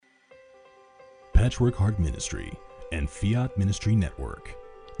Patchwork Heart Ministry and Fiat Ministry Network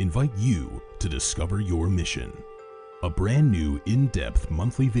invite you to discover your mission, a brand new in-depth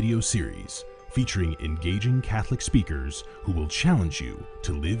monthly video series featuring engaging Catholic speakers who will challenge you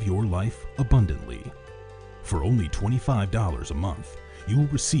to live your life abundantly. For only $25 a month, you will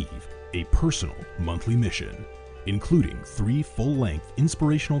receive a personal monthly mission, including 3 full-length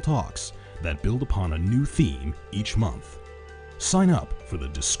inspirational talks that build upon a new theme each month. Sign up for the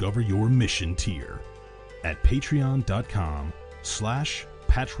Discover Your Mission tier at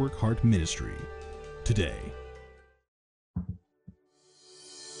patreon.com/patchworkheartministry today.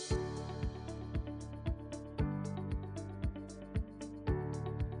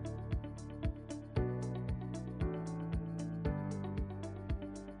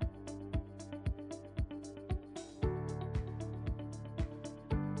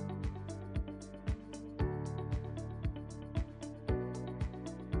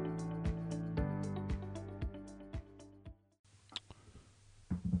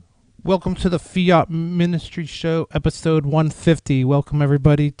 Welcome to the Fiat Ministry Show, episode 150. Welcome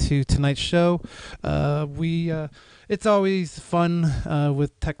everybody to tonight's show. It's always fun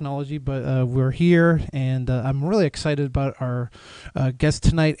with technology, but we're here, and I'm really excited about our guest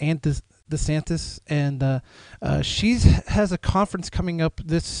tonight, Ann DeSantis, and she has a conference coming up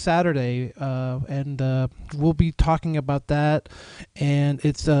this Saturday, and we'll be talking about that. And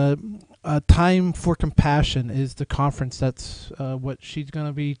it's Time for Compassion is the conference. That's what she's going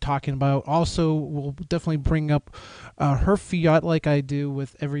to be talking about. Also, we'll definitely bring up her fiat like I do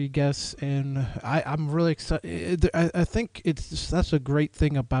with every guest, and I'm really excited. I think that's a great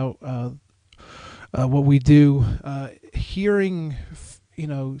thing about what we do, hearing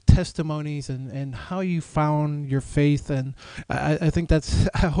testimonies and how you found your faith, and I think that's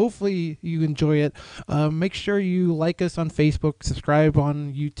hopefully you enjoy it. Make sure you like us on Facebook, subscribe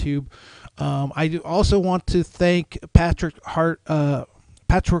on YouTube. I do also want to thank Patchwork Heart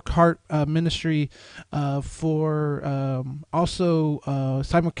Ministry for also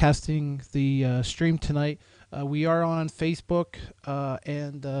simulcasting the stream tonight. We are on Facebook,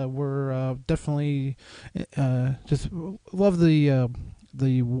 and we're definitely just love the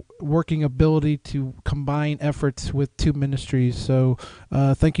working ability to combine efforts with 2 ministries. So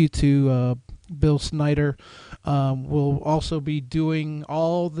thank you to Bill Snyder. We'll also be doing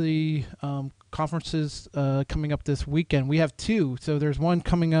all the conferences coming up this weekend. We have 2. So there's one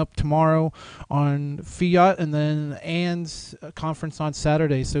coming up tomorrow on Fiat, and then Ann's conference on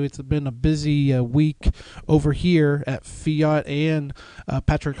Saturday. So it's been a busy week over here at Fiat and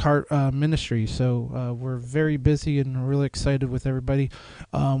Patchwork Heart Ministry. So we're very busy and really excited with everybody.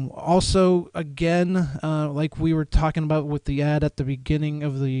 Also, again, like we were talking about with the ad at the beginning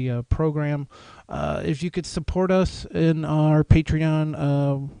of the program, if you could support us in our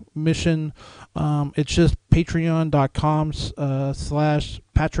Patreon mission, it's just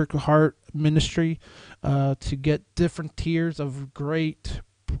patreon.com/PatchworkHeartMinistry to get different tiers of great,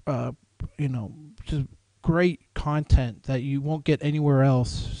 just great content that you won't get anywhere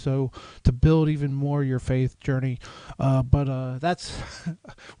else. So to build even more your faith journey, but that's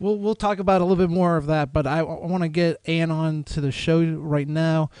we'll talk about a little bit more of that. But I want to get Ann on to the show right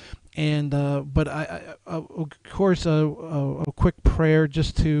now. And but I of course a quick prayer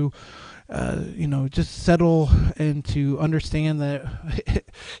just to just settle and to understand that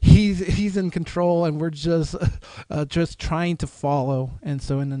he's in control, and we're just trying to follow. And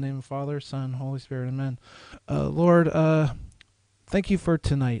so in the name of Father, Son, Holy Spirit, amen. Lord, thank you for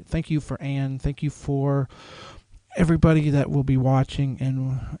tonight. Thank you for Ann. Thank you for everybody that will be watching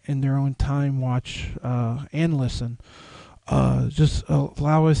and in their own time watch and listen. Just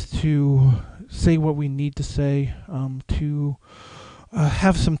allow us to say what we need to say, to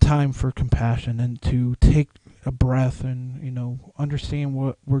have some time for compassion, and to take a breath and, understand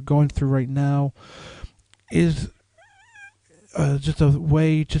what we're going through right now is just a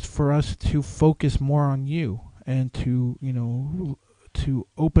way just for us to focus more on you, and to, to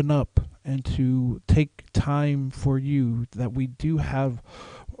open up and to take time for you, that we do have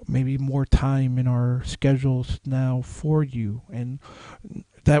maybe more time in our schedules now for you. And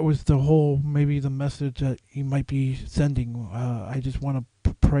that was maybe the message that you might be sending. I just want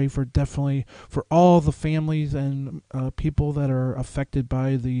to pray for definitely for all the families and people that are affected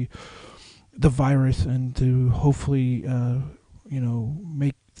by the virus, and to hopefully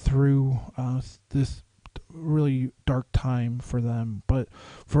make through this really dark time for them, but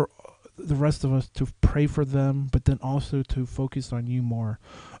for the rest of us to pray for them, but then also to focus on you more.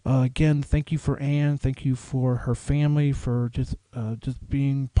 Again, thank you for Ann. Thank you for her family, for just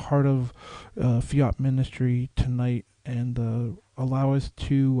being part of Fiat Ministry tonight, and allow us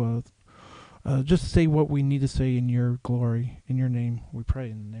to just say what we need to say in your glory, in your name. We pray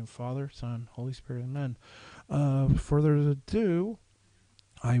in the name of Father, Son, Holy Spirit. Amen. Further ado,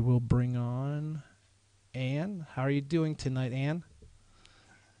 I will bring on Anne. How are you doing tonight, Anne?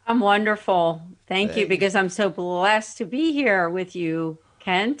 I'm wonderful. Thank you, Hey. because I'm so blessed to be here with you,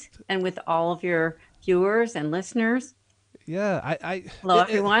 Kent, and with all of your viewers and listeners. Yeah, Hello,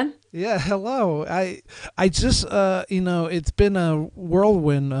 everyone. yeah, hello. I just, it's been a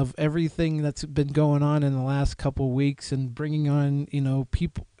whirlwind of everything that's been going on in the last couple of weeks, and bringing on,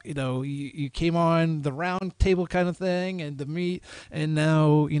 people. You came on the round table kind of thing, and the meet, and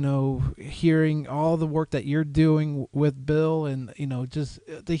now, hearing all the work that you're doing with Bill, and just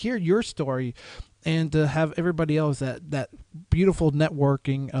to hear your story, and to have everybody else, that beautiful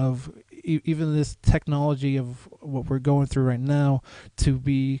networking of even this technology of what we're going through right now, to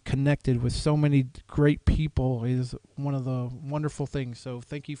be connected with so many great people is one of the wonderful things. So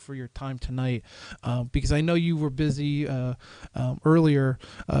thank you for your time tonight, because I know you were busy earlier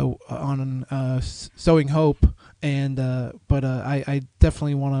on Sowing Hope, and but I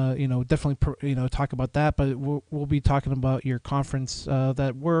definitely want to talk about that. But we'll be talking about your conference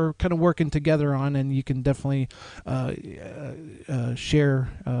that we're kind of working together on, and you can definitely share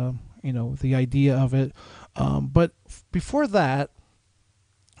the idea of it. But before that,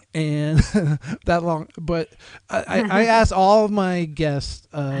 and that long, but I asked all of my guests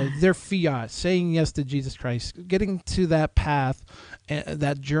their fiat, saying yes to Jesus Christ, getting to that path,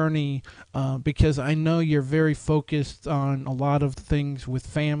 that journey, because I know you're very focused on a lot of things with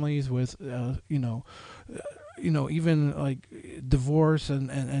families, with even like divorce,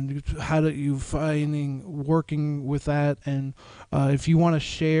 and how do you finding working with that, and if you want to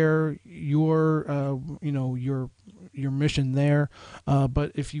share your mission there,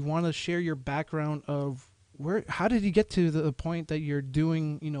 but if you want to share your background of how did you get to the point that you're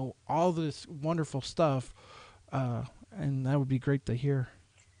doing all this wonderful stuff, and that would be great to hear.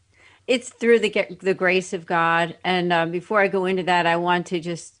 It's through the grace of God. And before I go into that, I want to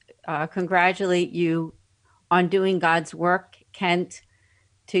just congratulate you on doing God's work, Kent.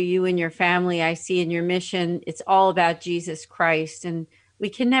 To you and your family, I see in your mission, it's all about Jesus Christ. And we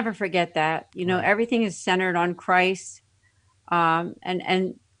can never forget that. Right. Everything is centered on Christ.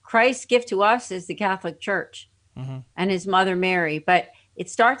 And Christ's gift to us is the Catholic Church and his mother Mary. But it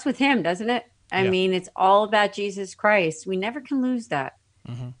starts with him, doesn't it? I mean, it's all about Jesus Christ. We never can lose that.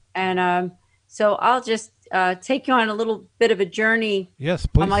 And so I'll just take you on a little bit of a journey. Yes,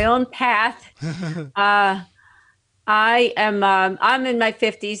 please. On my own path. I'm in my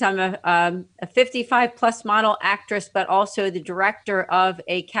 50s. I'm a 55 plus model actress, but also the director of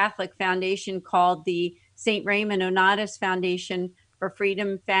a Catholic foundation called the St. Raymond Nonnatus Foundation for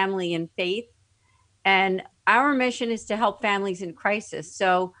Freedom, Family, and Faith. And our mission is to help families in crisis.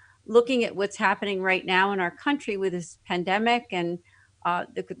 So looking at what's happening right now in our country with this pandemic and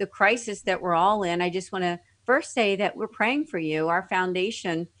the crisis that we're all in, I just want to first say that we're praying for you, our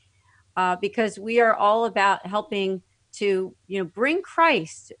foundation, because we are all about helping to bring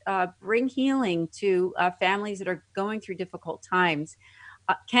Christ, bring healing to families that are going through difficult times.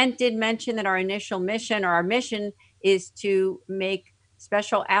 Kent did mention that our initial mission, or our mission, is to make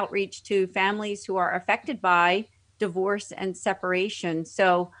special outreach to families who are affected by divorce and separation.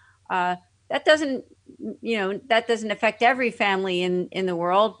 So that doesn't affect every family in the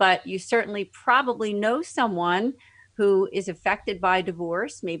world, but you certainly probably know someone who is affected by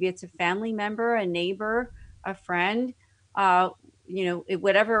divorce. Maybe it's a family member, a neighbor, a friend,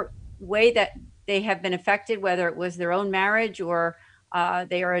 whatever way that they have been affected, whether it was their own marriage or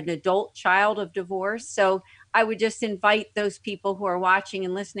they are an adult child of divorce. So I would just invite those people who are watching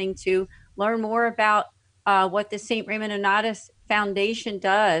and listening to learn more about what the St. Raymond Nonnatus Foundation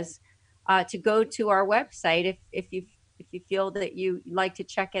does, to go to our website if you feel that you like to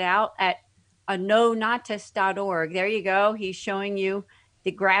check it out at nonnatus.org. There you go. He's showing you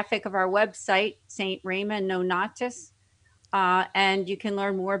the graphic of our website, St. Raymond Nonnatus, and you can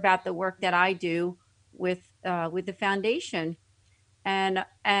learn more about the work that I do with the foundation. And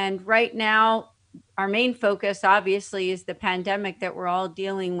right now, our main focus, obviously, is the pandemic that we're all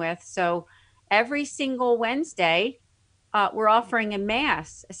dealing with. So every single Wednesday, we're offering a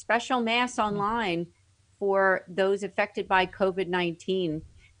special mass online for those affected by COVID-19.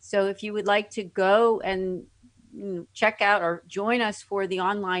 So if you would like to go and check out or join us for the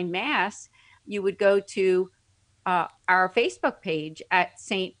online mass, you would go to our Facebook page at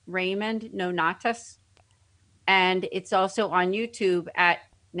St. Raymond Nonnatus. And it's also on YouTube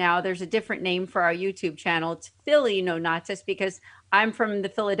now there's a different name for our YouTube channel. It's Philly Nonnatus, because I'm from the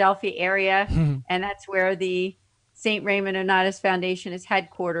Philadelphia area, and that's where the St. Raymond Nonnatus Foundation is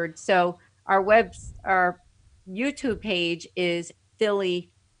headquartered. So our YouTube page is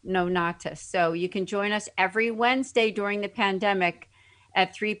Philly Nonatus. So you can join us every Wednesday during the pandemic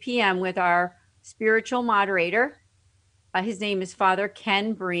at 3 p.m. with our spiritual moderator. His name is Father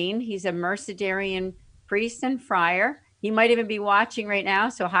Ken Breen. He's a Mercedarian priest and friar. He might even be watching right now.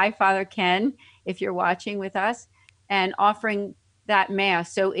 So hi, Father Ken, if you're watching with us, and offering that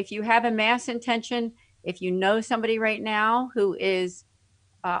Mass. So if you have a Mass intention, if you know somebody right now who is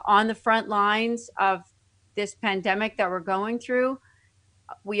on the front lines of this pandemic that we're going through,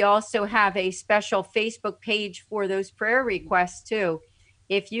 we also have a special Facebook page for those prayer requests too.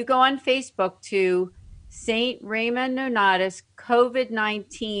 If you go on Facebook to St. Raymond Nonatus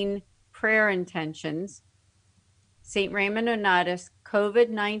COVID-19 prayer intentions, St. Raymond Nonatus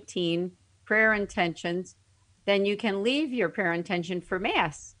COVID-19 prayer intentions, then you can leave your prayer intention for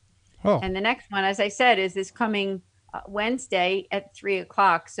Mass. Oh. And the next one, as I said, is this coming Wednesday at 3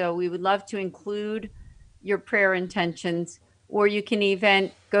 o'clock. So we would love to include your prayer intentions, or you can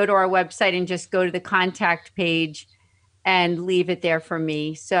even go to our website and just go to the contact page and leave it there for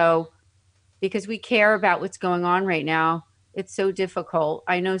me. So, because we care about what's going on right now, it's so difficult.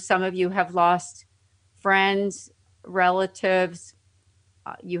 I know some of you have lost friends, relatives.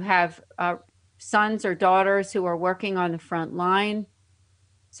 You have sons or daughters who are working on the front line.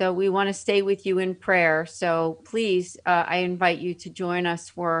 So we want to stay with you in prayer. So please, I invite you to join us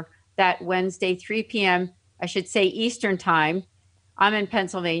for that Wednesday, 3 p.m., I should say Eastern time. I'm in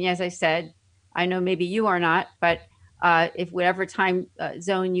Pennsylvania, as I said. I know maybe you are not, but if whatever time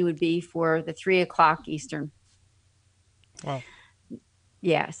zone you would be for the 3 o'clock Eastern. Wow.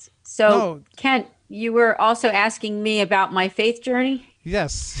 Yes. So, Kent, you were also asking me about my faith journey.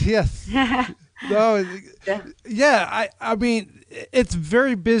 Yes. No, yeah. I mean, it's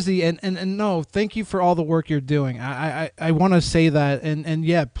very busy, and no, thank you for all the work you're doing. I want to say that, and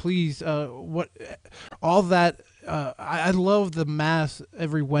yeah, please, all that. I love the Mass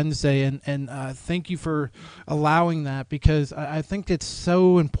every Wednesday, and thank you for allowing that, because I think it's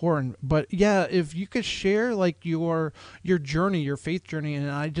so important. But yeah, if you could share like your journey, your faith journey,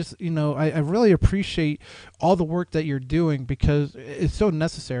 and I just, I really appreciate all the work that you're doing, because it's so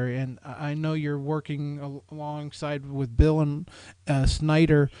necessary. And I know you're working alongside with Bill and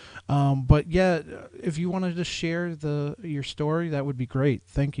Snyder, but yeah, if you wanted to share your story, that would be great.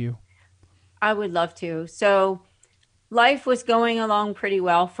 Thank you. I would love to. So life was going along pretty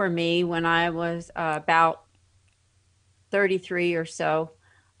well for me when I was about 33 or so.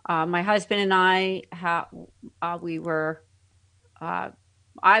 My husband and I,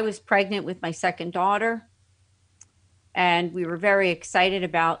 I was pregnant with my second daughter, and we were very excited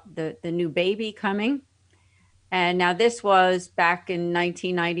about the new baby coming. And now this was back in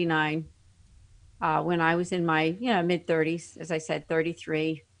 1999, when I was in my mid 30s, as I said,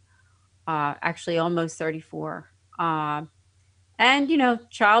 33, actually almost 34. And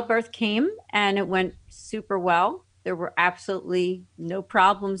childbirth came, and it went super well. There were absolutely no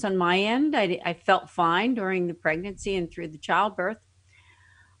problems on my end. I felt fine during the pregnancy and through the childbirth.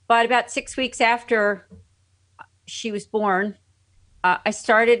 But about 6 weeks after she was born, I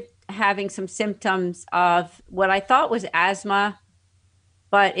started having some symptoms of what I thought was asthma,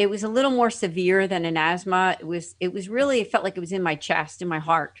 but it was a little more severe than an asthma. It felt like it was in my chest, in my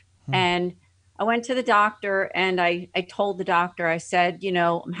heart. And I went to the doctor, and I told the doctor, I said,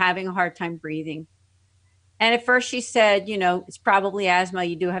 I'm having a hard time breathing. And at first she said, it's probably asthma.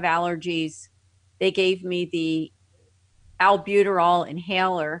 You do have allergies. They gave me the albuterol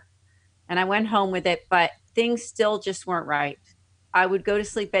inhaler, and I went home with it, but things still just weren't right. I would go to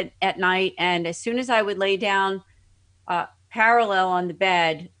sleep at night, and as soon as I would lay down parallel on the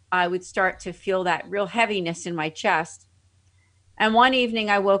bed, I would start to feel that real heaviness in my chest. And one evening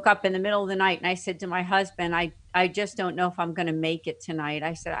I woke up in the middle of the night, and I said to my husband, I just don't know if I'm going to make it tonight.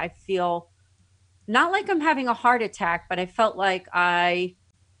 I said, I feel not like I'm having a heart attack, but I felt like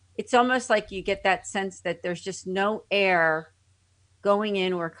it's almost like you get that sense that there's just no air going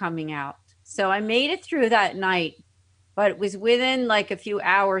in or coming out. So I made it through that night, but it was within like a few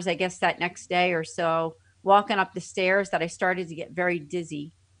hours, I guess that next day or so, walking up the stairs, that I started to get very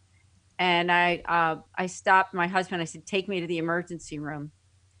dizzy. And I stopped my husband. I said, take me to the emergency room.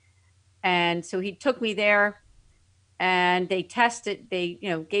 And so he took me there, and they tested, they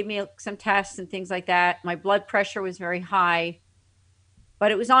gave me some tests and things like that. My blood pressure was very high,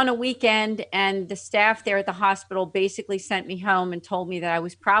 but it was on a weekend, and the staff there at the hospital basically sent me home and told me that I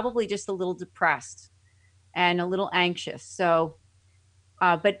was probably just a little depressed and a little anxious. So,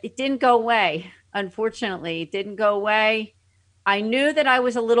 but it didn't go away. Unfortunately, it didn't go away. I knew that I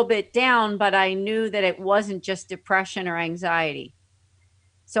was a little bit down, but I knew that it wasn't just depression or anxiety.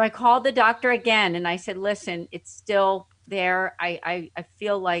 So I called the doctor again and I said, listen, it's still there. I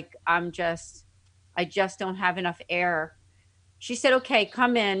feel like I just don't have enough air. She said, okay,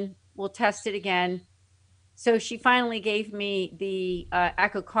 come in. We'll test it again. So she finally gave me the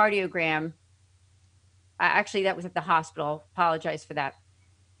echocardiogram. Actually, that was at the hospital. Apologize for that.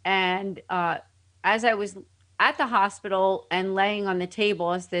 And as I was at the hospital and laying on the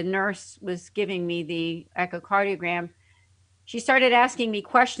table, as the nurse was giving me the echocardiogram, she started asking me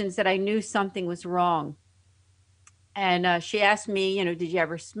questions that I knew something was wrong. And she asked me, did you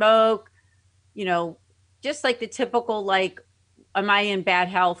ever smoke? Just like the typical, like, am I in bad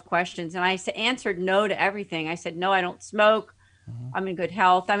health questions? And I answered no to everything. I said, no, I don't smoke. I'm in good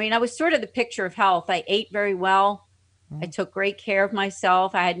health. I mean, I was sort of the picture of health. I ate very well. I took great care of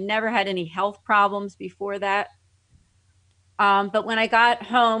myself. I had never had any health problems before that. But when I got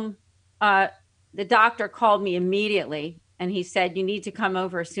home, the doctor called me immediately and he said, you need to come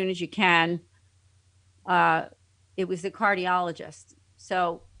over as soon as you can. It was the cardiologist.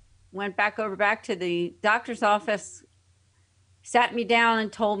 So went back to the doctor's office, sat me down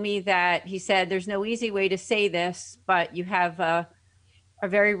and told me that he said, there's no easy way to say this, but you have a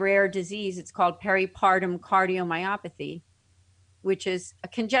very rare disease. It's called peripartum cardiomyopathy, which is a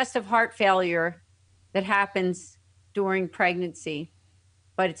congestive heart failure that happens during pregnancy,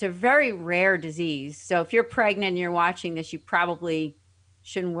 but it's a very rare disease. So if you're pregnant and you're watching this, you probably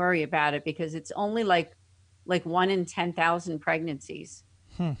shouldn't worry about it because it's only like 1 in 10,000 pregnancies.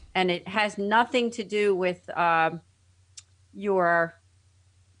 And it has nothing to do with your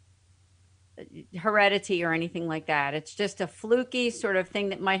heredity or anything like that. It's just a fluky sort of thing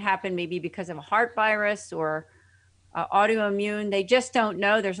that might happen maybe because of a heart virus or autoimmune. They just don't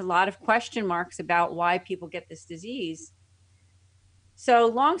know. There's a lot of question marks about why people get this disease. So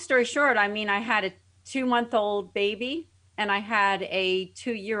long story short, I mean, I had a 2-month-old baby and I had a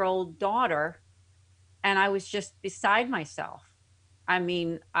 2-year-old daughter, and I was just beside myself. I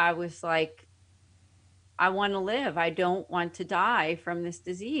mean, I was like, I want to live. I don't want to die from this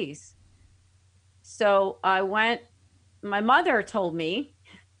disease. So my mother told me,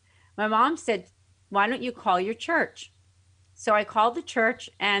 my mom said, why don't you call your church? So I called the church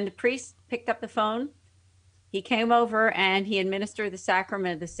and the priest picked up the phone. He came over and he administered the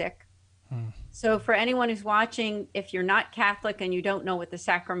sacrament of the sick. So for anyone who's watching, if you're not Catholic and you don't know what the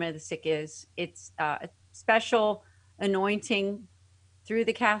sacrament of the sick is, it's a special anointing through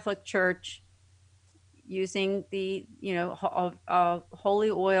the Catholic Church using the,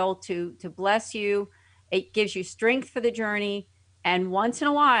 holy oil to bless you. It gives you strength for the journey. And once in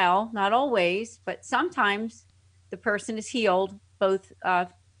a while, not always, but sometimes the person is healed, both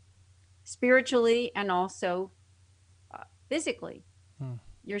spiritually and also physically.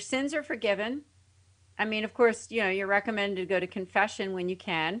 Your sins are forgiven. I mean, of course, you're recommended to go to confession when you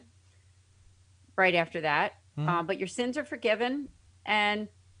can, right after that. But your sins are forgiven, and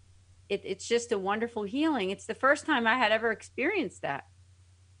it's just a wonderful healing. It's the first time I had ever experienced that.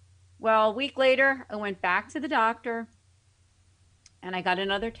 Well, a week later, I went back to the doctor and I got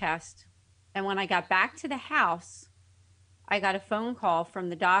another test. And when I got back to the house, I got a phone call from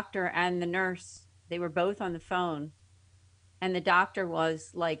the doctor and the nurse. They were both on the phone. And the doctor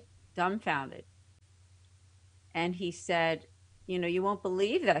was like dumbfounded. And he said, you won't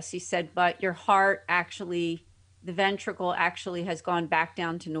believe this. He said, but your heart actually, the ventricle actually has gone back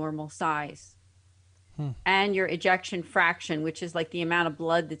down to normal size. And your ejection fraction, which is like the amount of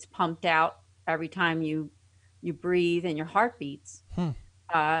blood that's pumped out every time you breathe and your heart beats,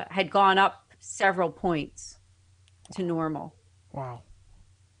 had gone up several points to normal. Wow.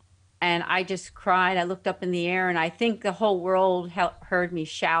 And I just cried. I looked up in the air, and I think the whole world heard me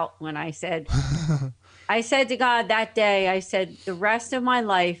shout when I said, I said to God that day, I said, the rest of my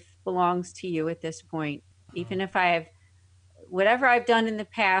life belongs to you at this point. Even if I have, whatever I've done in the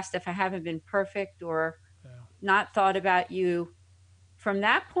past, if I haven't been perfect or not thought about you, from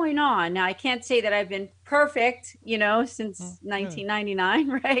that point on, now I can't say that I've been perfect, since 1999,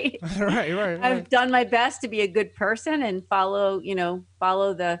 right? Right. I've done my best to be a good person and follow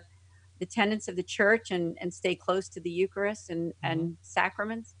the tenets of the church and stay close to the Eucharist and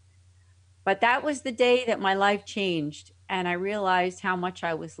sacraments. But that was the day that my life changed, and I realized how much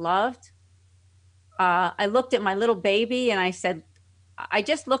I was loved. I looked at my little baby and I said, I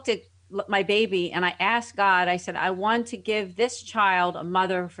just looked at my baby and I asked God, I said, I want to give this child a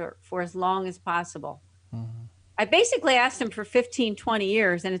mother for as long as possible. I basically asked him for 15, 20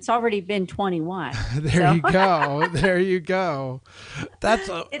 years, and it's already been 21. There you go. There you go.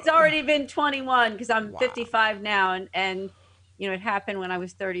 It's already been 21 because I'm 55 now. And it happened when I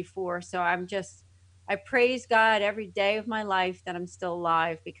was 34. So I'm just I praise God every day of my life that I'm still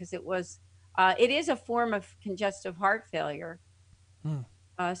alive, because it is a form of congestive heart failure. Hmm.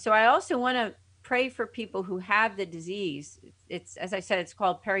 So I also want to pray for people who have the disease. It's, as I said, it's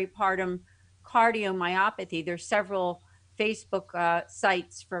called peripartum cardiomyopathy. There's several Facebook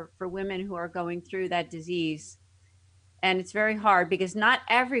sites for women who are going through that disease. And it's very hard because not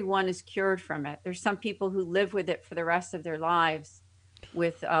everyone is cured from it. There's some people who live with it for the rest of their lives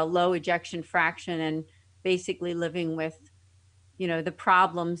with low ejection fraction, and basically living with, the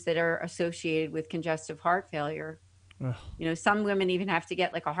problems that are associated with congestive heart failure. Ugh, Some women even have to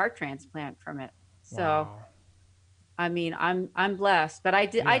get like a heart transplant from it. So, wow. I mean, I'm blessed, but I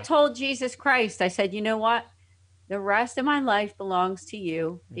Yeah. told Jesus Christ, I said, you know what? The rest of my life belongs to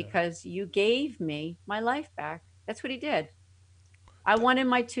you, Yeah. because you gave me my life back. That's what he did. I wanted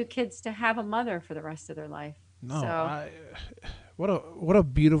my two kids to have a mother for the rest of their life. No, So, what a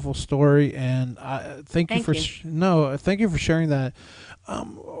beautiful story, and I thank you thank for you. no, thank you for sharing that.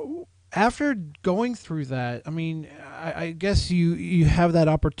 After going through that, I mean, I guess you have that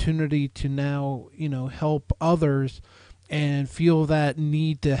opportunity to now, help others, and feel that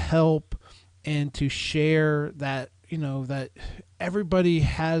need to help, and to share that, that everybody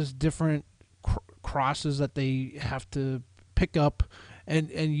has different crosses that they have to pick up, and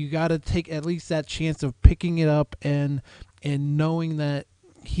you got to take at least that chance of picking it up, and knowing that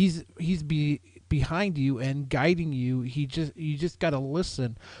behind you and guiding you. You just got to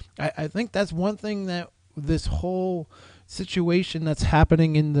listen. I think that's one thing that this whole situation that's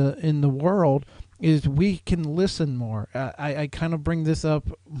happening in the world is we can listen more. I kind of bring this up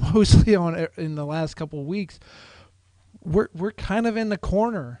mostly on in the last couple of weeks. We're kind of in the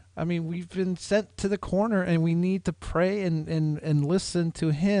corner. I mean, we've been sent to the corner, and we need to pray and listen to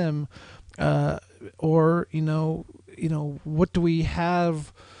him. Or what do we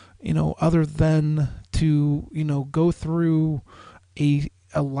have, other than to go through a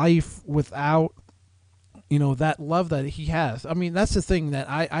life without that love that he has. I mean, that's the thing that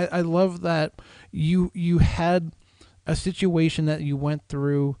I love, that you had a situation that you went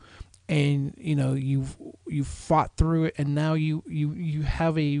through, and you fought through it, and now you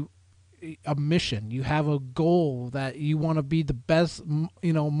have a mission. You have a goal that you want to be the best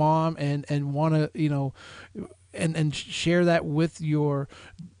mom, and want to and share that with your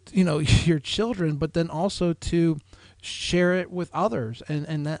your children, but then also to share it with others,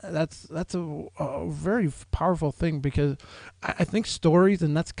 and that's a very powerful thing, because I think stories,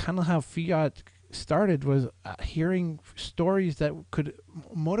 and that's kind of how Fiat started, was hearing stories that could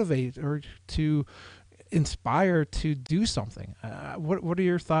motivate or to inspire to do something. What are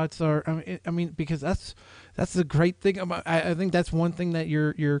your thoughts? I mean, because that's the great thing about. I think that's one thing that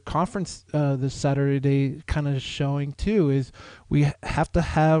your conference this Saturday kind of showing too, is we have to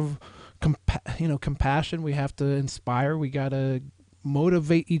have compassion. We have to inspire. We gotta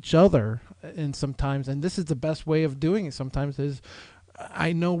motivate each other, and sometimes, and this is the best way of doing it. Sometimes is,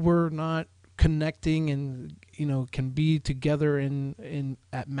 I know we're not connecting, and can be together in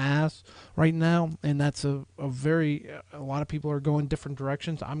at mass right now, and that's a lot of people are going different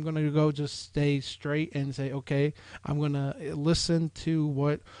directions. I'm going to go just stay straight and say, okay, I'm going to listen to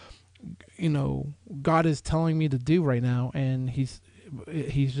what God is telling me to do right now, and he's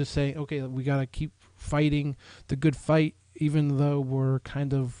just saying, okay, we got to keep fighting the good fight, even though we're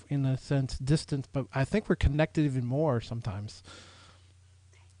kind of in a sense distant, but I think we're connected even more sometimes.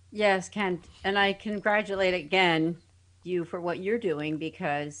 Yes, Kent, and I congratulate again you for what you're doing,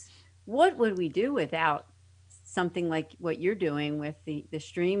 because what would we do without something like what you're doing with the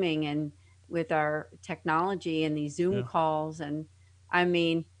streaming, and with our technology and these Zoom Yeah. calls? And I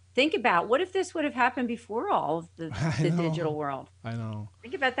mean, think about, what if this would have happened before all of I the know. digital world? I know.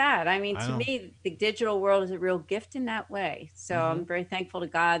 Think about that. I mean, I to know. me, the digital world is a real gift in that way. So Hmm. I'm very thankful to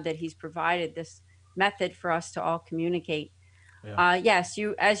God that He's provided this method for us to all communicate. Yeah. Yes,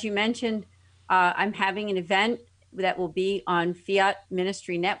 as you mentioned, I'm having an event that will be on Fiat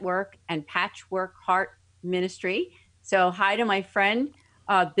Ministry Network and Patchwork Heart Ministry. So hi to my friend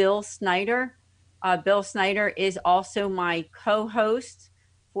Bill Snyder. Bill Snyder is also my co-host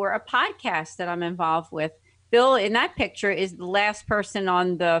for a podcast that I'm involved with. Bill, in that picture, is the last person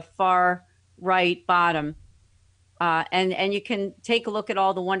on the far right bottom. And you can take a look at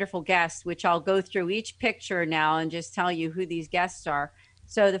all the wonderful guests, which I'll go through each picture now and just tell you who these guests are.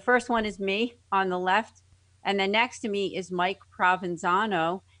 So the first one is me on the left, and then next to me is Mike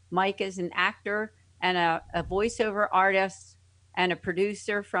Provenzano. Mike is an actor and a voiceover artist and a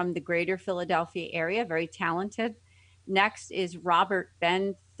producer from the greater Philadelphia area, very talented. Next is Robert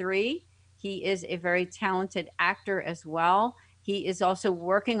Ben 3. He is a very talented actor as well. He is also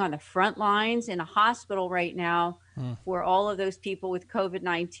working on the front lines in a hospital right now for all of those people with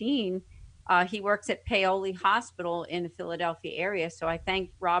COVID-19. He works at Paoli Hospital in the Philadelphia area. So I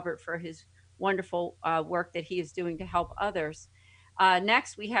thank Robert for his wonderful work that he is doing to help others.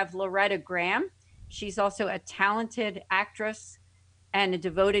 Next, we have Loretta Graham. She's also a talented actress and a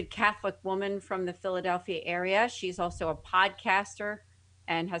devoted Catholic woman from the Philadelphia area. She's also a podcaster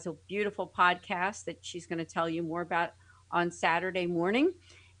and has a beautiful podcast that she's going to tell you more about on Saturday morning.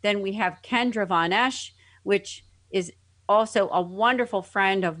 Then we have Kendra Von Esch, which is also a wonderful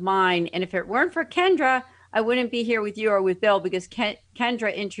friend of mine. And if it weren't for Kendra, I wouldn't be here with you or with Bill, because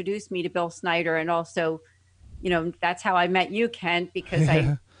Kendra introduced me to Bill Snyder. And also, that's how I met you, Kent, because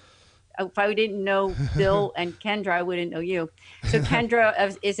if I didn't know Bill and Kendra, I wouldn't know you. So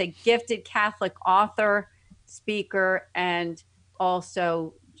Kendra is a gifted Catholic author, speaker, and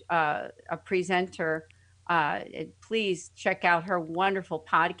also a presenter. Please check out her wonderful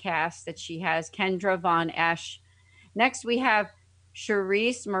podcast that she has, Kendra Von Esch. Next, we have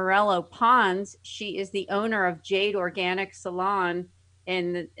Charisse Morello Pons. She is the owner of Jade Organic Salon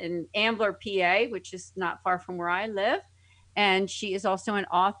in Ambler, PA, which is not far from where I live. And she is also an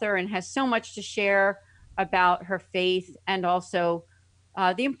author and has so much to share about her faith and also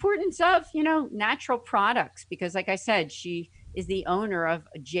the importance of, natural products. Because like I said, she is the owner of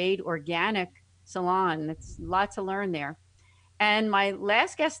Jade Organic Salon. That's a lot to learn there. And my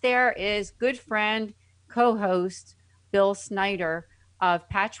last guest there is good friend, co-host Bill Snyder of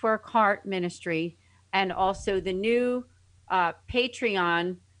Patchwork Heart Ministry, and also the new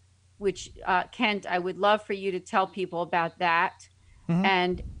Patreon, which Kent, I would love for you to tell people about that. Mm-hmm.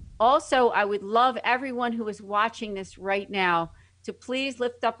 And also, I would love everyone who is watching this right now to please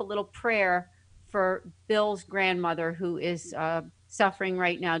lift up a little prayer for Bill's grandmother, who is suffering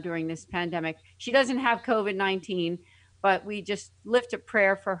right now during this pandemic. She doesn't have COVID-19, but we just lift a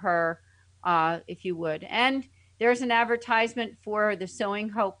prayer for her, if you would. And there's an advertisement for the Sowing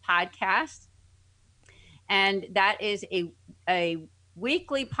Hope podcast. And that is a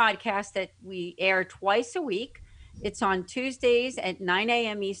weekly podcast that we air twice a week. It's on Tuesdays at 9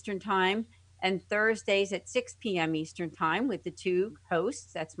 a.m. Eastern Time and Thursdays at 6 p.m. Eastern Time with the two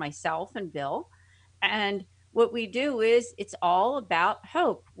hosts. That's myself and Bill. And what we do is it's all about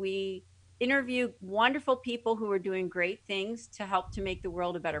hope. We interview wonderful people who are doing great things to help to make the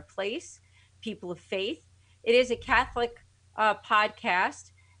world a better place, people of faith. It is a Catholic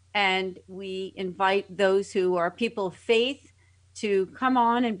podcast, and we invite those who are people of faith to come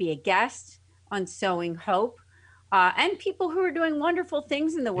on and be a guest on Sowing Hope, and people who are doing wonderful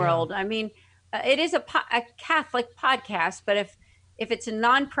things in the world. Yeah. I mean, it is a Catholic podcast, but if it's a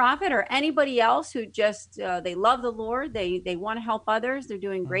nonprofit or anybody else who just they love the Lord, they want to help others, they're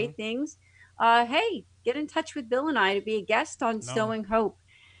doing great things, hey, get in touch with Bill and I to be a guest on Sowing Hope.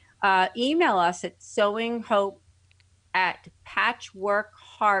 Email us at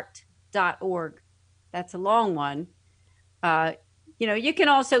sowinghope@patchworkheart.org. That's a long one. You can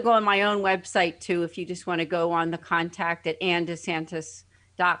also go on my own website too, if you just want to go on the contact at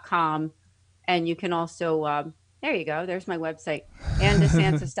andesantis.com. And you can also, there you go. There's my website,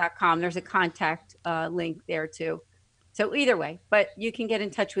 andesantis.com. There's a contact link there too. So either way, but you can get in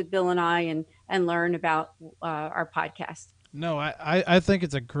touch with Bill and I and learn about our podcast. No, I think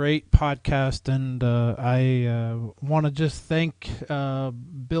it's a great podcast, and I want to just thank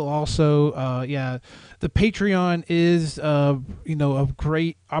Bill also. The Patreon is, a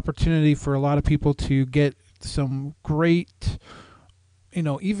great opportunity for a lot of people to get some great,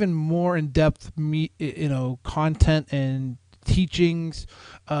 even more in-depth, content and teachings.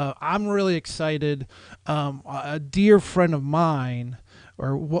 I'm really excited. A dear friend of mine,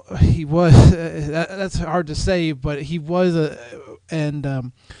 or what he was, that's hard to say, but he was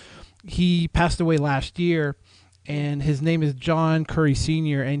he passed away last year, and his name is John Curry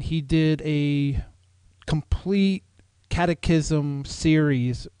Sr., and he did a complete catechism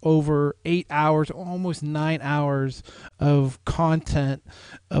series over 8 hours, almost 9 hours of content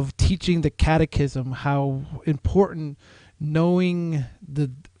of teaching the catechism, how important knowing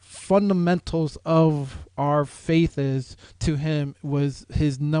the fundamentals of our faith is to him was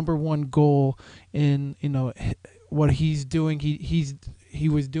his number one goal in what he's doing. He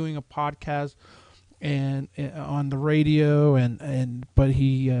was doing a podcast and on the radio but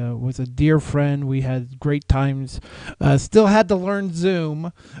he was a dear friend. We had great times. Still had to learn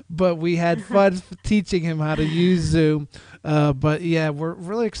Zoom, but we had fun teaching him how to use Zoom. But yeah, we're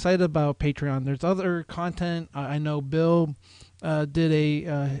really excited about Patreon. There's other content. I know Bill did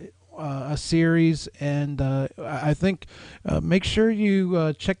a series, and I think make sure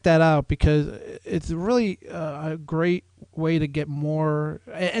you check that out, because it's really a great way to get more,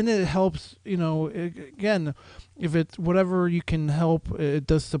 and it helps, again, if it's whatever you can help, it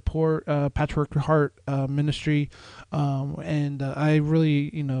does support Patchwork Heart Ministry, and I really,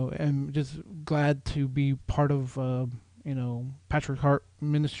 am just glad to be part of, Patchwork Heart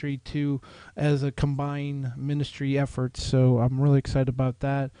Ministry too, as a combined ministry effort. So I'm really excited about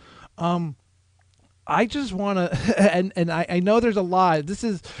that. I just want to, and I know there's a lot.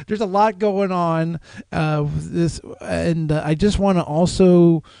 There's a lot going on. I just want to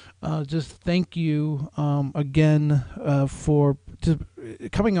also just thank you again for just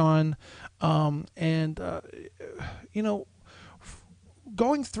coming on, and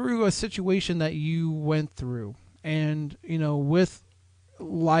going through a situation that you went through, and with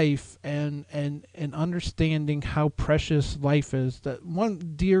life and understanding how precious life is. That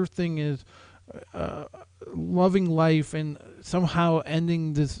one dear thing is loving life, and somehow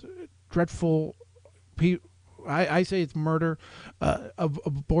ending this dreadful, I say it's murder, of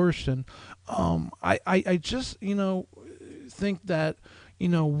abortion. I just think that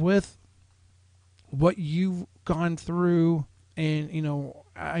with what you've gone through, and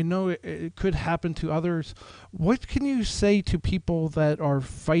I know it could happen to others. What can you say to people that are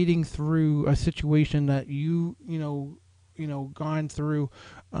fighting through a situation that gone through?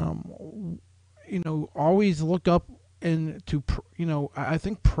 Always look up, and to I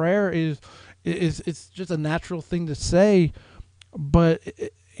think prayer is it's just a natural thing to say, but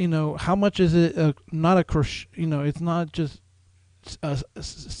how much is it not it's not just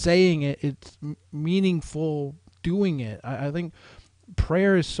saying it, it's meaningful doing it. I think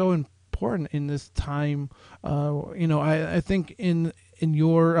prayer is so important in this time. I think in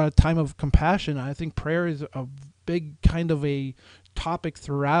your time of compassion, I think prayer is a big kind of a topic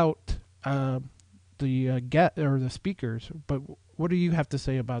throughout the speakers. But what do you have to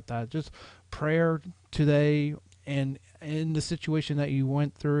say about that? Just prayer today, and in the situation that you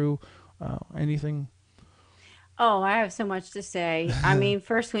went through, anything? Oh, I have so much to say. I mean,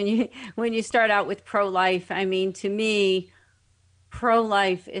 first, when you start out with pro-life, I mean, to me,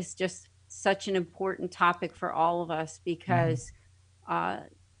 pro-life is just such an important topic for all of us, because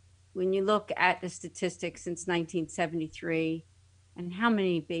when you look at the statistics since 1973 and how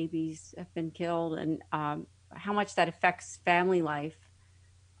many babies have been killed, and how much that affects family life,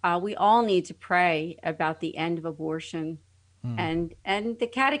 we all need to pray about the end of abortion. And the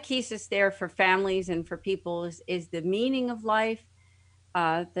catechesis there for families and for people is the meaning of life.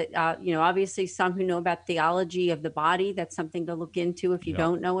 Obviously some who know about theology of the body, that's something to look into if you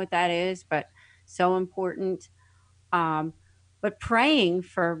don't know what that is, but so important. But praying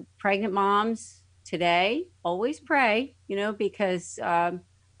for pregnant moms today, always pray, because a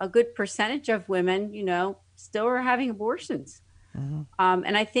good percentage of women, still are having abortions.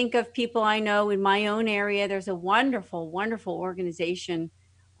 And I think of people I know in my own area. There's a wonderful, wonderful organization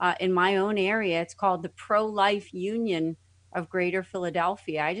in my own area. It's called the Pro-Life Union of Greater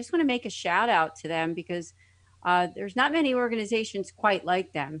Philadelphia. I just want to make a shout out to them, because there's not many organizations quite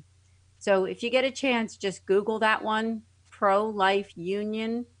like them. So if you get a chance, just Google that one, Pro-Life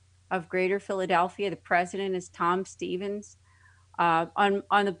Union of Greater Philadelphia. The president is Tom Stevens. On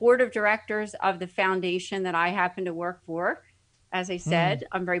the board of directors of the foundation that I happen to work for, as I said,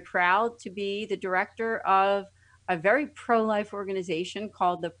 I'm very proud to be the director of a very pro-life organization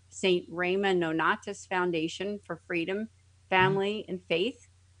called the St. Raymond Nonatus Foundation for Freedom, Family, and Faith.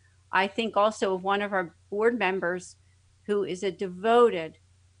 I think also of one of our board members who is a devoted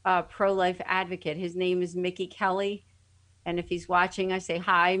pro-life advocate. His name is Mickey Kelly. And if he's watching, I say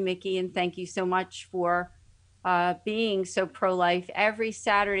hi, Mickey, and thank you so much for being so pro-life. Every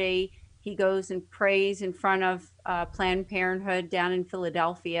Saturday, he goes and prays in front of Planned Parenthood down in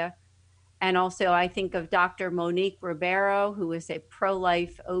Philadelphia. And also I think of Dr. Monique Ribeiro, who is a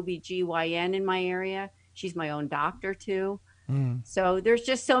pro-life OBGYN in my area. She's my own doctor too. So there's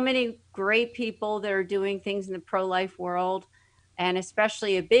just so many great people that are doing things in the pro-life world. And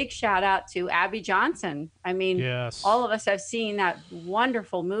especially a big shout out to Abby Johnson. I mean, Yes. all of us have seen that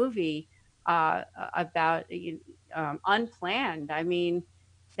wonderful movie about Unplanned. I mean,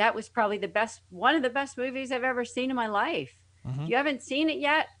 that was probably one of the best movies I've ever seen in my life. If you haven't seen it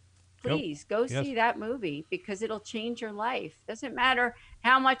yet, please go see that movie, because it'll change your life. Doesn't matter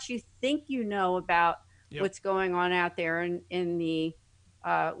how much you think you know about what's going on out there in the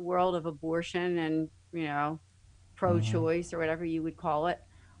world of abortion and, pro-choice or whatever you would call it.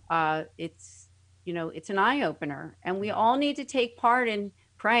 It's an eye opener, and we all need to take part in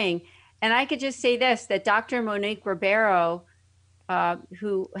praying. And I could just say this, that Dr. Monique Ribeiro,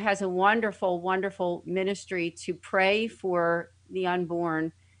 who has a wonderful, wonderful ministry to pray for the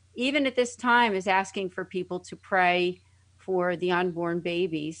unborn, even at this time is asking for people to pray for the unborn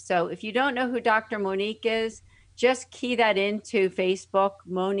babies. So if you don't know who Dr. Monique is, just key that into Facebook.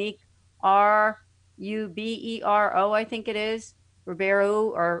 Monique Rubero, I think it is. Ribeiro,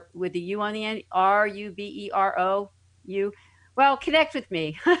 or with the U on the end, Rubero. Well, connect with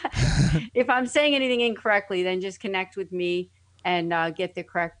me. If I'm saying anything incorrectly, then just connect with me and get the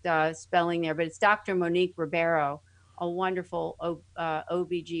correct spelling there. But it's Dr. Monique Ribeiro, a wonderful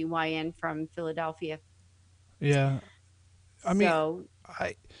OBGYN from Philadelphia. Yeah. I mean, So,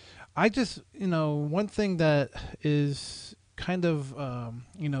 I just, one thing that is kind of,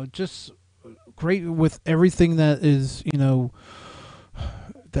 just great with everything that is,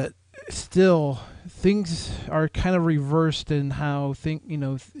 that still things are kind of reversed in how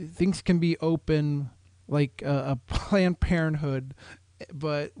things can be open, like a Planned Parenthood,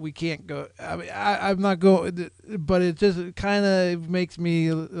 but we can't go. I mean, I'm not going, but it just kind of makes me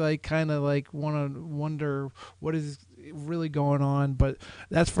kind of want to wonder what is really going on. But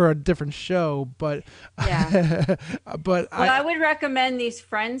that's for a different show. But yeah. but Well, I would recommend these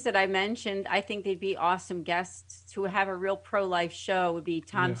friends that I mentioned. I think they'd be awesome guests to have a real pro-life show. Would be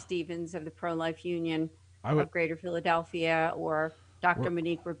Tom Stevens of the Pro-Life Union of Greater Philadelphia, or Dr.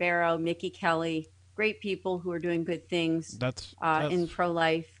 Monique Ribeiro, Mickey Kelly. Great people who are doing good things that's in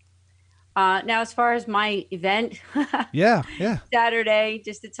pro-life. Now, as far as my event, yeah, Saturday,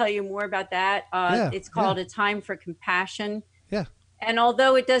 just to tell you more about that, it's called A Time for Compassion. Yeah. And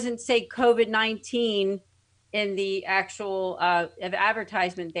although it doesn't say COVID-19 in the actual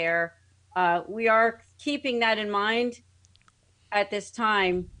advertisement there, we are keeping that in mind at this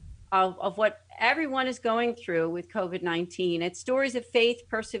time of what everyone is going through with COVID-19. It's Stories of Faith,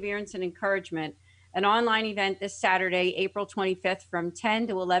 Perseverance, and Encouragement, an online event this Saturday, April 25th from 10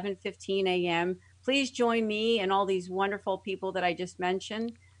 to 11:15 a.m. Please join me and all these wonderful people that I just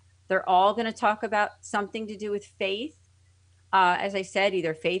mentioned. They're all going to talk about something to do with faith. As I said,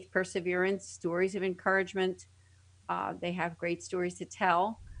 either faith, perseverance, stories of encouragement. They have great stories to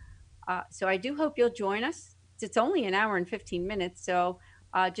tell. So I do hope you'll join us. It's only an hour and 15 minutes. So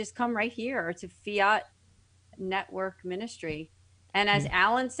just come right here to Fiat Network Ministry. And as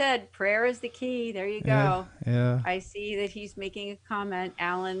Alan said, prayer is the key. There you go. Yeah. I see that he's making a comment.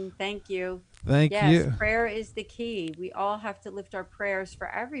 Alan, thank you. Thank you. Yes, prayer is the key. We all have to lift our prayers for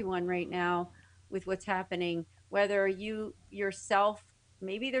everyone right now with what's happening. Whether you yourself,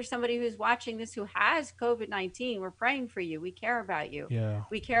 maybe there's somebody who's watching this who has COVID-19. We're praying for you. We care about you. Yeah.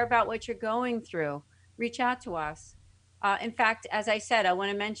 We care about what you're going through. Reach out to us. In fact, as I said, I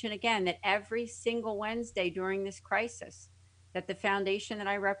want to mention again that every single Wednesday during this crisis, that the foundation that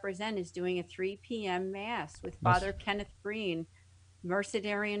I represent is doing a 3 p.m. Mass with Father Kenneth Breen,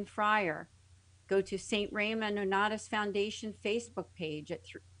 Mercedarian Friar. Go to St. Raymond Nonatus Foundation Facebook page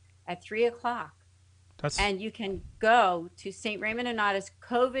at 3 o'clock. And you can go to St. Raymond Nonatus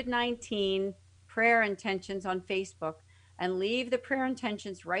COVID-19 prayer intentions on Facebook and leave the prayer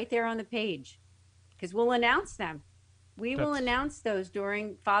intentions right there on the page, because we'll announce them. We will announce those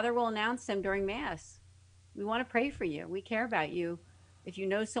Father will announce them during Mass. We want to pray for you. We care about you. If you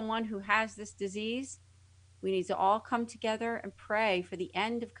know someone who has this disease, we need to all come together and pray for the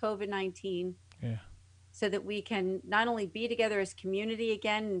end of COVID-19. Yeah. So that we can not only be together as community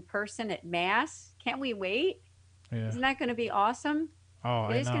again in person at Mass. Can't we wait? Yeah. Isn't that going to be awesome? Oh,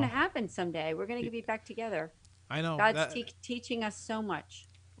 it is going to happen someday. We're going to be back together. I know. God's teaching us so much.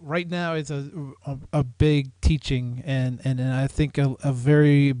 Right now is a big teaching, and I think a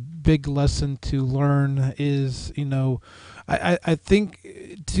very big lesson to learn is, I think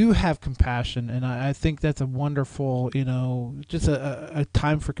to have compassion, and I think that's a wonderful, just a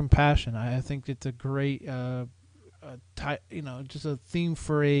time for compassion. I think it's a great just a theme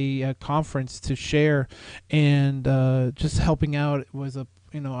for a conference to share, and just helping out was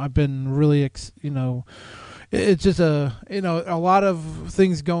I've been really it's just a lot of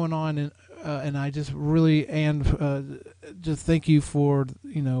things going on, and I just really just thank you for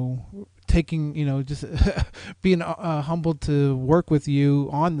taking just being humbled to work with you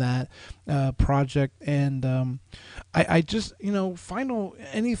on that project. And I just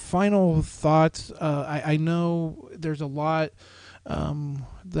any final thoughts? I know there's a lot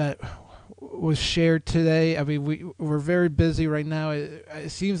that was shared today. I mean, we're very busy right now.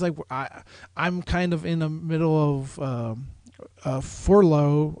 It seems like I'm kind of in the middle of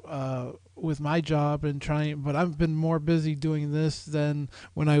furlough with my job and but I've been more busy doing this than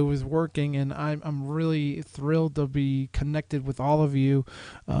when I was working, and I'm really thrilled to be connected with all of you,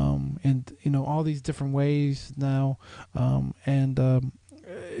 and all these different ways now.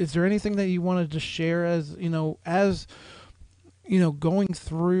 Is there anything that you wanted to share as going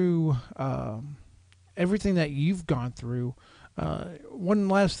through everything that you've gone through. One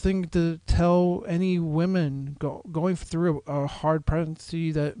last thing to tell any women going through a hard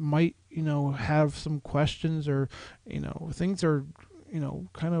pregnancy that might, have some questions, or, things are,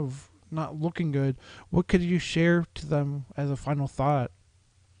 kind of not looking good. What could you share to them as a final thought?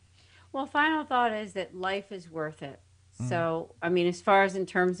 Well, final thought is that life is worth it. So, I mean, as far as in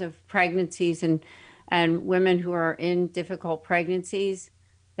terms of pregnancies and women who are in difficult pregnancies,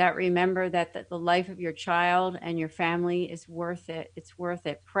 that remember that the life of your child and your family is worth it. It's worth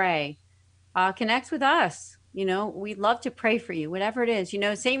it. Pray. Connect with us. We'd love to pray for you, whatever it is.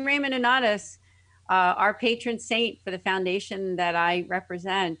 Saint Raymond Nonatus, our patron saint for the foundation that I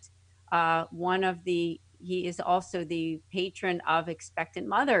represent, he is also the patron of expectant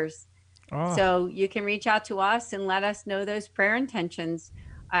mothers. Oh, So you can reach out to us and let us know those prayer intentions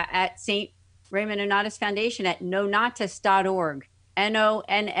at St. Raymond Nonatus Foundation at nonatus.org.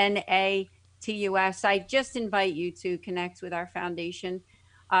 Nonnatus. I just invite you to connect with our foundation.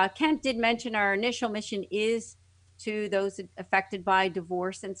 Kent did mention our initial mission is to those affected by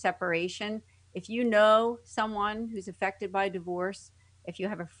divorce and separation. If you know someone who's affected by divorce, if you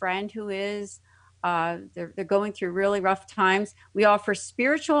have a friend who is, they're going through really rough times, we offer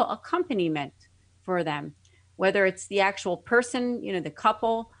spiritual accompaniment for them, whether it's the actual person, the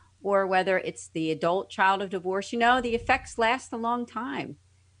couple, or whether it's the adult child of divorce. The effects last a long time.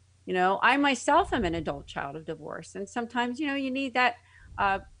 I myself am an adult child of divorce, and sometimes, you need that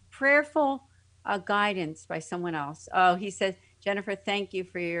prayerful guidance by someone else. Oh, he says, Jennifer, thank you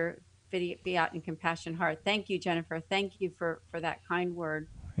for your fiat and compassion heart. Thank you, Jennifer. Thank you for that kind word.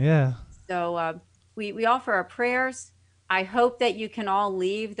 yeah. So we offer our prayers. I hope that you can all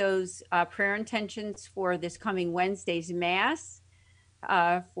leave those prayer intentions for this coming Wednesday's Mass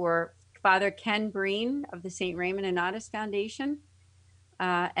for Father Ken Breen of the St. Raymond Nonatus Foundation.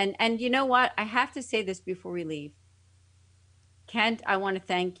 And you know what? I have to say this before we leave. Kent, I want to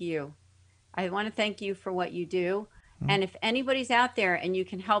thank you. I want to thank you for what you do. And if anybody's out there and you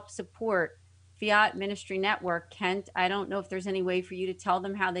can help support Fiat Ministry Network, Kent, I don't know if there's any way for you to tell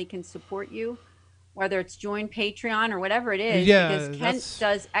them how they can support you, whether it's join Patreon or whatever it is, because Kent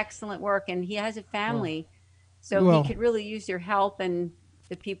does excellent work and he has a family. So he could really use your help and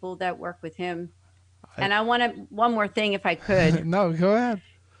the people that work with him. And I want one more thing, if I could. No, go ahead.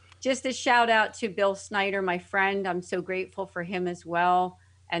 Just a shout out to Bill Snyder, my friend. I'm so grateful for him as well.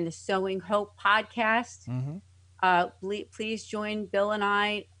 And the Sowing Hope podcast. Please join Bill and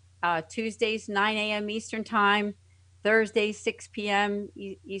I Tuesdays, 9 a.m. Eastern Time, Thursdays, 6 p.m.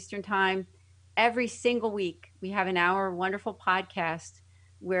 Eastern Time. Every single week, we have an hour wonderful podcast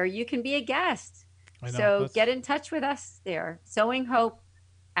where you can be a guest. So get in touch with us there. Sowing Hope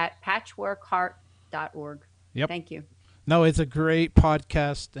at patchworkheart.org. Yep. Thank you. No, it's a great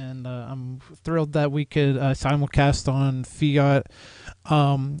podcast, and I'm thrilled that we could simulcast on Fiat.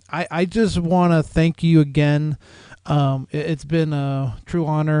 I just want to thank you again. It's been a true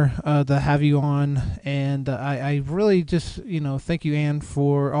honor to have you on, and I really just thank you, Anne,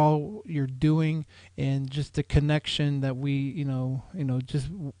 for all you're doing and just the connection that we just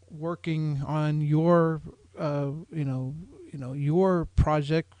working on your your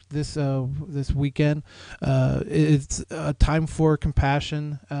project this weekend. It's a Time for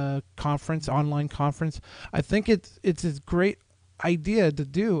Compassion conference, online conference. I think it's a great idea to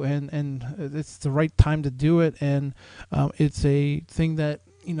do, and it's the right time to do it, and it's a thing that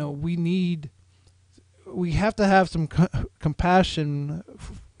we need. We have to have some compassion,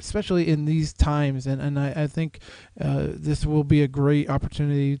 especially in these times, and I think this will be a great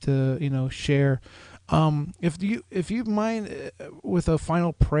opportunity to share. If you mind with a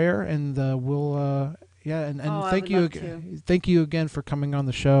final prayer, and we'll thank you again. Thank you again for coming on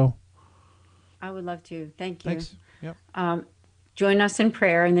the show. I would love to. Thank you. Thanks. Yep. Join us in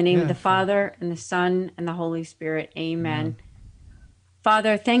prayer in the name of the Father and the Son and the Holy Spirit. Amen.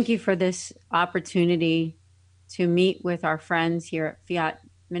 Father, thank you for this opportunity to meet with our friends here at Fiat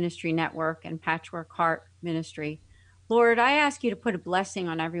Ministry Network and Patchwork Heart Ministry. Lord, I ask you to put a blessing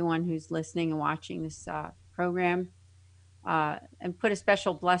on everyone who's listening and watching this program, and put a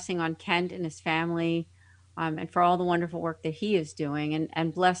special blessing on Kent and his family, and for all the wonderful work that he is doing,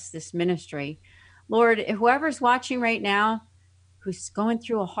 and bless this ministry. Lord, whoever's watching right now who's going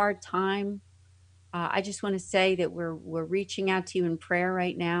through a hard time, I just want to say that we're reaching out to you in prayer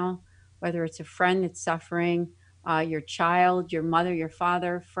right now, whether it's a friend that's suffering, your child, your mother, your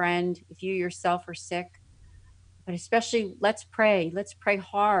father, friend, if you yourself are sick. But especially, let's pray. Let's pray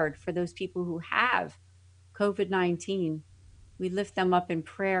hard for those people who have COVID-19. We lift them up in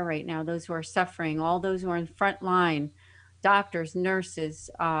prayer right now, those who are suffering, all those who are in the front line, doctors, nurses.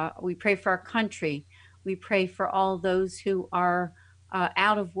 We pray for our country. We pray for all those who are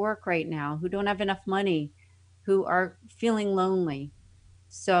out of work right now, who don't have enough money, who are feeling lonely.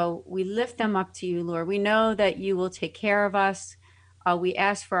 So we lift them up to you, Lord. We know that you will take care of us. We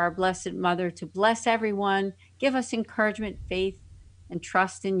ask for our Blessed Mother to bless everyone, give us encouragement, faith, and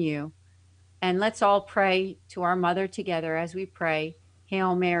trust in you. And let's all pray to our Mother together as we pray.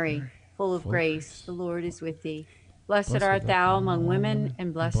 Hail Mary, full of grace, the Lord is with thee. Blessed art thou among women,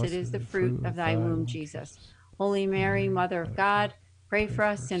 and blessed is the fruit of thy womb, Jesus. Holy Mary, Mother of God, pray for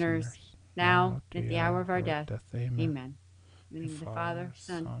us sinners, now and at the hour of our death. Amen. In the name of the Father,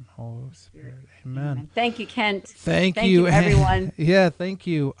 Son, Holy Spirit. Amen. Amen. Thank you, Kent. Thank you, everyone. Yeah, thank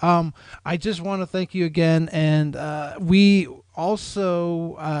you. I just want to thank you again, and we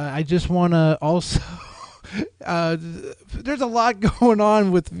also, I just want to also. There's a lot going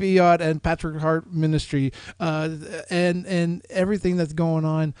on with Fiat and Patrick Hart Ministry, and everything that's going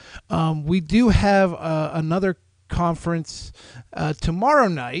on. We do have another conference tomorrow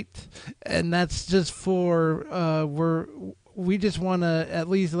night, and that's just for we just want to at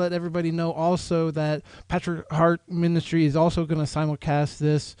least let everybody know also that Patrick Hart Ministry is also going to simulcast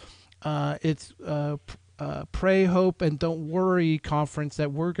this. It's Pray, Hope, and Don't Worry conference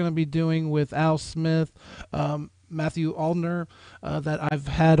that we're going to be doing with Al Smith, Matthew Aldner, that I've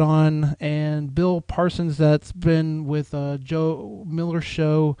had on, and Bill Parsons that's been with Joe Miller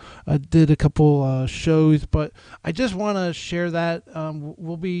Show, did a couple shows. But I just want to share that.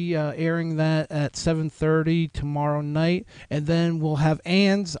 We'll be airing that at 7:30 tomorrow night, and then we'll have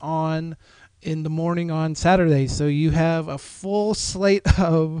Ann's on in the morning on Saturday. So you have a full slate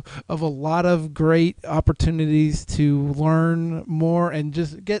of a lot of great opportunities to learn more and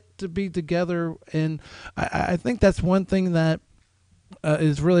just get to be together. And I think that's one thing that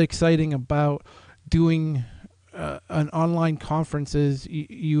is really exciting about doing an online conference is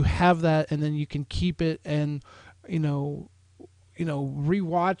you have that, and then you can keep it and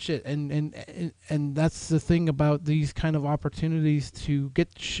rewatch it, and that's the thing about these kind of opportunities to get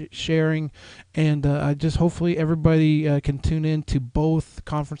sharing. And I just hopefully everybody can tune in to both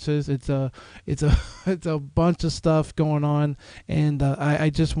conferences. It's a it's a bunch of stuff going on, and I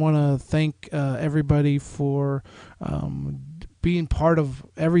just want to thank everybody for being part of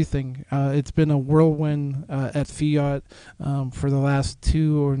everything. It's been a whirlwind at Fiat for the last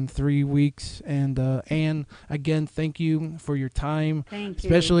 2 or 3 weeks. And Anne, again, thank you for your time. Thank you.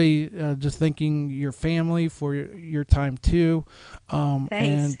 Especially just thanking your family for your time too.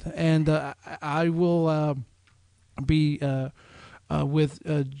 Thanks. And I will be with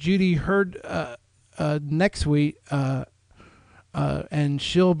Judy Hurd next week. And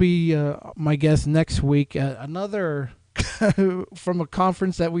she'll be my guest next week. Another from a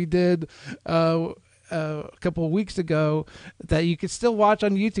conference that we did a couple of weeks ago that you can still watch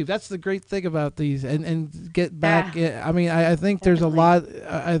on YouTube. That's the great thing about these, and get back. Yeah. I mean, I think there's a lot.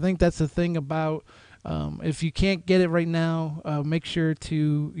 I think that's the thing about. If you can't get it right now, make sure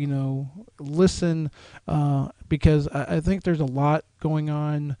to listen, because I think there's a lot going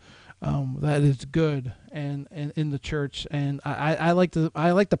on that is good and in the church, and I like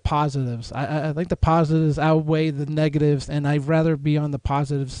the positives. I think the positives outweigh the negatives, and I'd rather be on the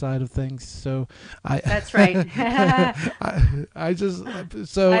positive side of things. So that's right. I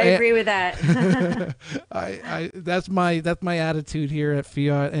agree with that. That's my attitude here at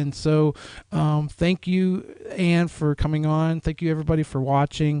Fiat. And so thank you, Anne, for coming on. Thank you, everybody, for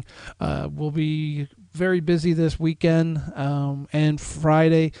watching. We'll be very busy this weekend and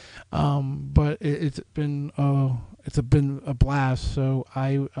Friday, but it's been a blast. So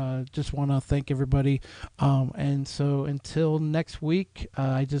I just want to thank everybody, and so until next week,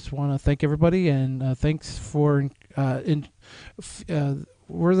 I just want to thank everybody, and thanks for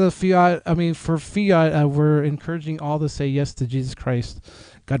we're the Fiat. I mean, for Fiat, we're encouraging all to say yes to Jesus Christ.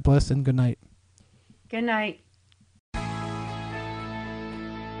 God bless and good night. Good night.